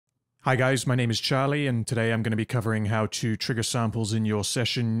Hi guys, my name is Charlie, and today I'm going to be covering how to trigger samples in your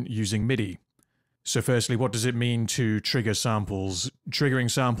session using MIDI. So firstly, what does it mean to trigger samples? Triggering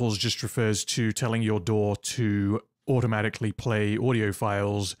samples just refers to telling your DAW to automatically play audio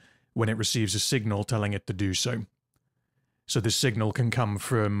files when it receives a signal telling it to do so. So this signal can come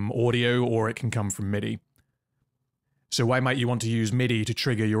from audio or it can come from MIDI. So why might you want to use MIDI to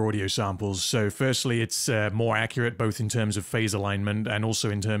trigger your audio samples? So firstly, it's more accurate both in terms of phase alignment and also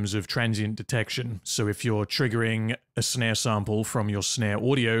in terms of transient detection. So if you're triggering a snare sample from your snare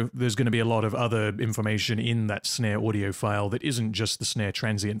audio, there's going to be a lot of other information in that snare audio file that isn't just the snare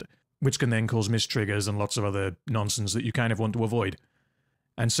transient, which can then cause mistriggers and lots of other nonsense that you kind of want to avoid.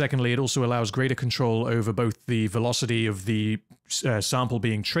 And secondly, it also allows greater control over both the velocity of the sample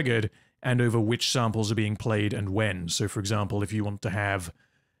being triggered and over which samples are being played and when. So for example, if you want to have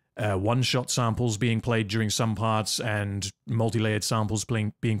one-shot samples being played during some parts and multi-layered samples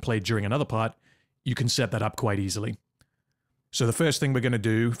being played during another part, you can set that up quite easily. So the first thing we're going to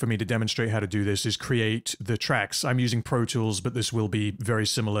do for me to demonstrate how to do this is create the tracks. I'm using Pro Tools, but this will be very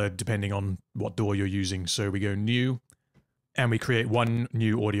similar depending on what DAW you're using. So we go New, and we create one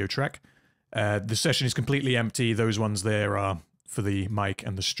new audio track. The session is completely empty. Those ones there are for the mic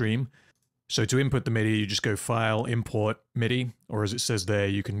and the stream. So to input the MIDI, you just go File, Import, MIDI, or as it says there,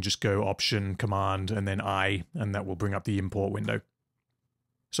 you can just go Option, Command, and then I, and that will bring up the import window.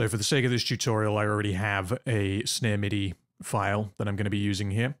 So for the sake of this tutorial, I already have a snare MIDI file that I'm going to be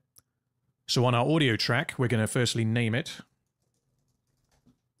using here. So on our audio track, we're going to firstly name it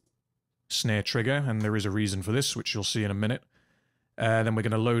Snare Trigger, and there is a reason for this, which you'll see in a minute. Then we're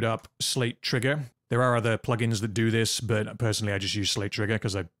going to load up Slate Trigger. There are other plugins that do this, but personally I just use Slate Trigger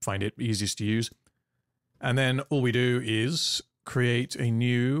because I find it easiest to use. And then all we do is create a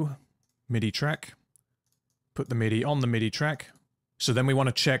new MIDI track, put the MIDI on the MIDI track. So then we want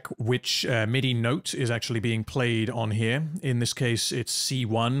to check which MIDI note is actually being played on here. In this case, it's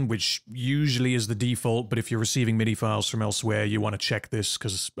C1, which usually is the default, but if you're receiving MIDI files from elsewhere, you want to check this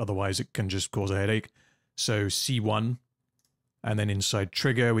because otherwise it can just cause a headache. So C1. And then inside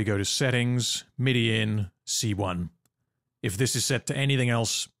Trigger, we go to Settings, MIDI in, C1. If this is set to anything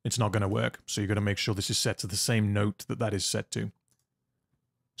else, it's not going to work. So you've got to make sure this is set to the same note that that is set to.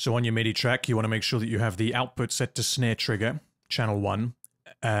 So on your MIDI track, you want to make sure that you have the output set to Snare Trigger, Channel 1.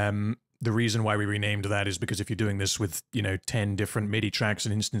 The reason why we renamed that is because if you're doing this with, 10 different MIDI tracks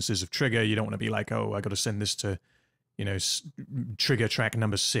and instances of Trigger, you don't want to be like, oh, I got to send this to trigger track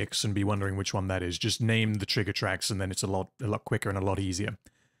number 6 and be wondering which one that is. Just name the trigger tracks and then it's a lot quicker and a lot easier.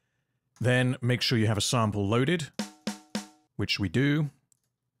 Then make sure you have a sample loaded, which we do.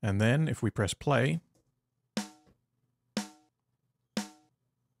 And then if we press play,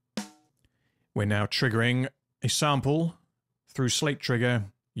 we're now triggering a sample through Slate Trigger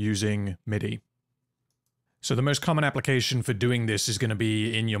using MIDI. So the most common application for doing this is going to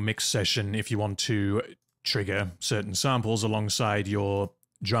be in your mix session if you want to trigger certain samples alongside your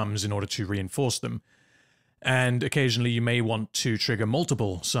drums in order to reinforce them. And occasionally you may want to trigger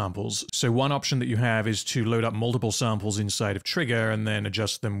multiple samples. So one option that you have is to load up multiple samples inside of Trigger and then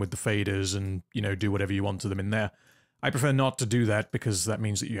adjust them with the faders and, do whatever you want to them in there. I prefer not to do that because that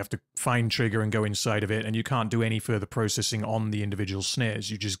means that you have to find Trigger and go inside of it, and you can't do any further processing on the individual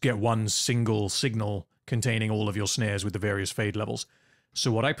snares. You just get one single signal containing all of your snares with the various fade levels.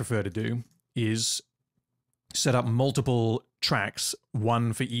 So what I prefer to do is set up multiple tracks,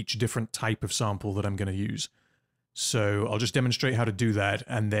 one for each different type of sample that I'm going to use. So I'll just demonstrate how to do that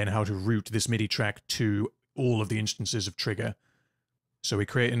and then how to route this MIDI track to all of the instances of Trigger. So we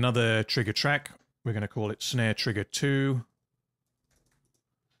create another Trigger track. We're going to call it Snare Trigger 2.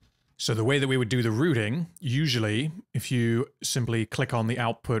 So the way that we would do the routing, usually if you simply click on the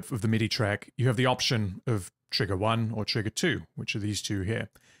output of the MIDI track, you have the option of Trigger 1 or Trigger 2, which are these two here.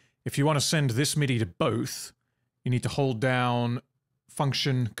 If you want to send this MIDI to both, you need to hold down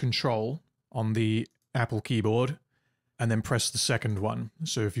Function Control on the Apple keyboard and then press the second one.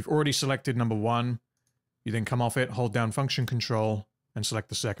 So if you've already selected number 1, you then come off it, hold down Function Control and select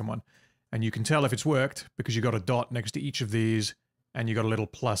the second one. And you can tell if it's worked because you got a dot next to each of these and you got a little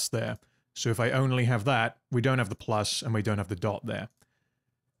plus there. So if I only have that, we don't have the plus and we don't have the dot there.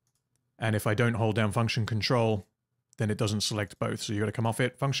 And if I don't hold down Function Control, then it doesn't select both. So you got to come off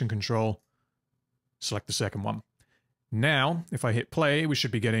it, Function Control, select the second one. Now, if I hit play, we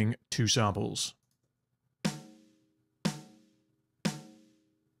should be getting 2 samples.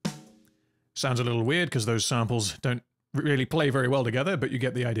 Sounds a little weird because those samples don't really play very well together, but you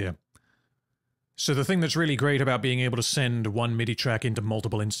get the idea. So the thing that's really great about being able to send one MIDI track into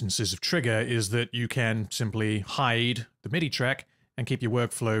multiple instances of Trigger is that you can simply hide the MIDI track and keep your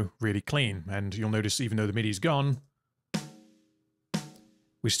workflow really clean. And you'll notice even though the MIDI's gone,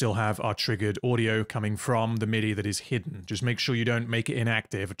 we still have our triggered audio coming from the MIDI that is hidden. Just make sure you don't make it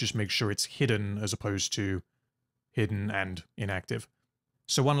inactive, just make sure it's hidden as opposed to hidden and inactive.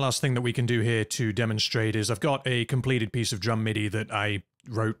 So one last thing that we can do here to demonstrate is I've got a completed piece of drum MIDI that I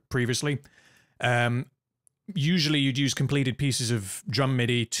wrote previously. Usually you'd use completed pieces of drum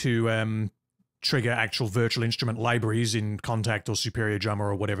MIDI to trigger actual virtual instrument libraries in Contact or Superior Drummer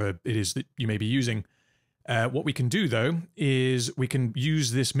or whatever it is that you may be using. What we can do, though, is we can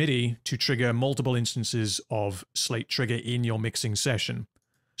use this MIDI to trigger multiple instances of Slate Trigger in your mixing session.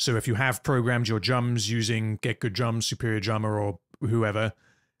 So if you have programmed your drums using Get Good Drums, Superior Drummer, or whoever,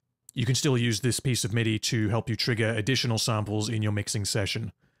 you can still use this piece of MIDI to help you trigger additional samples in your mixing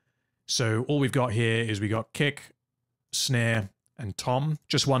session. So all we've got here is we got kick, snare, and tom.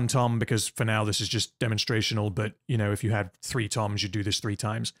 Just one tom because for now this is just demonstrational, but you know, if you had 3 toms, you'd do this 3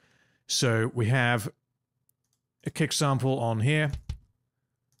 times. So we have a kick sample on here,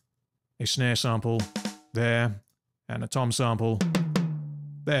 a snare sample there, and a tom sample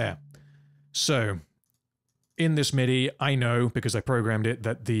there. So in this MIDI, I know, because I programmed it,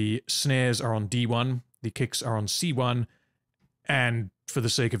 that the snares are on D1, the kicks are on C1, and for the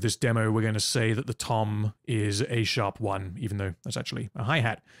sake of this demo, we're going to say that the tom is A#1, even though that's actually a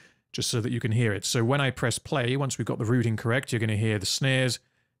hi-hat, just so that you can hear it. So when I press play, once we've got the routing correct, you're going to hear the snares,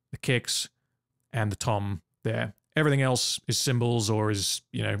 the kicks, and the tom there. Everything else is cymbals or is,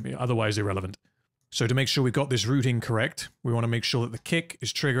 you know, otherwise irrelevant. So to make sure we've got this routing correct, we want to make sure that the kick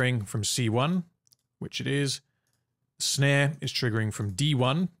is triggering from C1, which it is. The snare is triggering from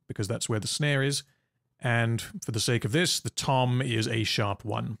D1, because that's where the snare is. And for the sake of this, the tom is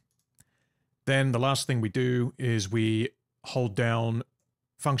A#1. Then the last thing we do is we hold down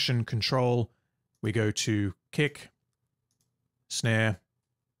function control. We go to kick, snare,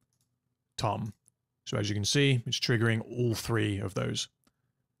 tom. So as you can see, it's triggering all 3 of those.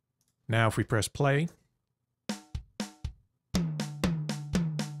 Now if we press play,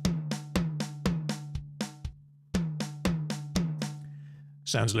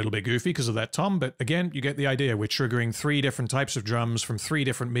 sounds a little bit goofy because of that tom, but again, you get the idea. We're triggering 3 different types of drums from 3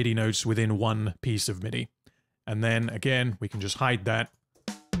 different MIDI notes within one piece of MIDI. And then again, we can just hide that.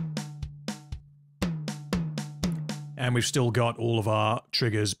 And we've still got all of our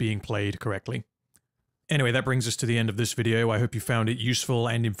triggers being played correctly. Anyway, that brings us to the end of this video. I hope you found it useful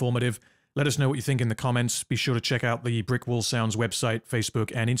and informative. Let us know what you think in the comments. Be sure to check out the Brickwall Sounds website,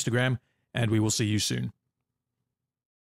 Facebook, and Instagram, and we will see you soon.